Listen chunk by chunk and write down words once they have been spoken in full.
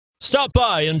Stop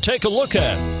by and take a look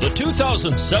at the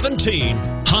 2017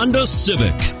 Honda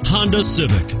Civic. Honda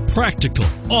Civic. Practical,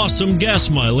 awesome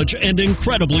gas mileage, and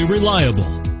incredibly reliable.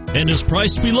 And is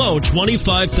priced below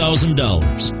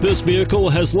 $25,000. This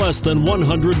vehicle has less than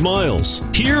 100 miles.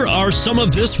 Here are some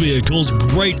of this vehicle's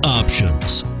great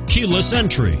options: keyless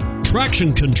entry,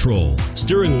 traction control,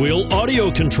 steering wheel audio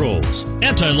controls,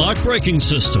 anti-lock braking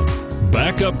system,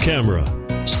 backup camera,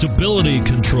 stability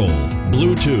control,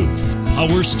 Bluetooth,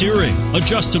 power steering,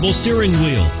 adjustable steering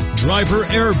wheel, driver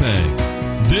airbag.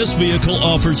 This vehicle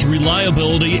offers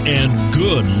reliability and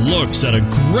good looks at a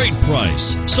great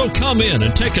price. So come in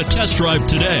and take a test drive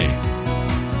today.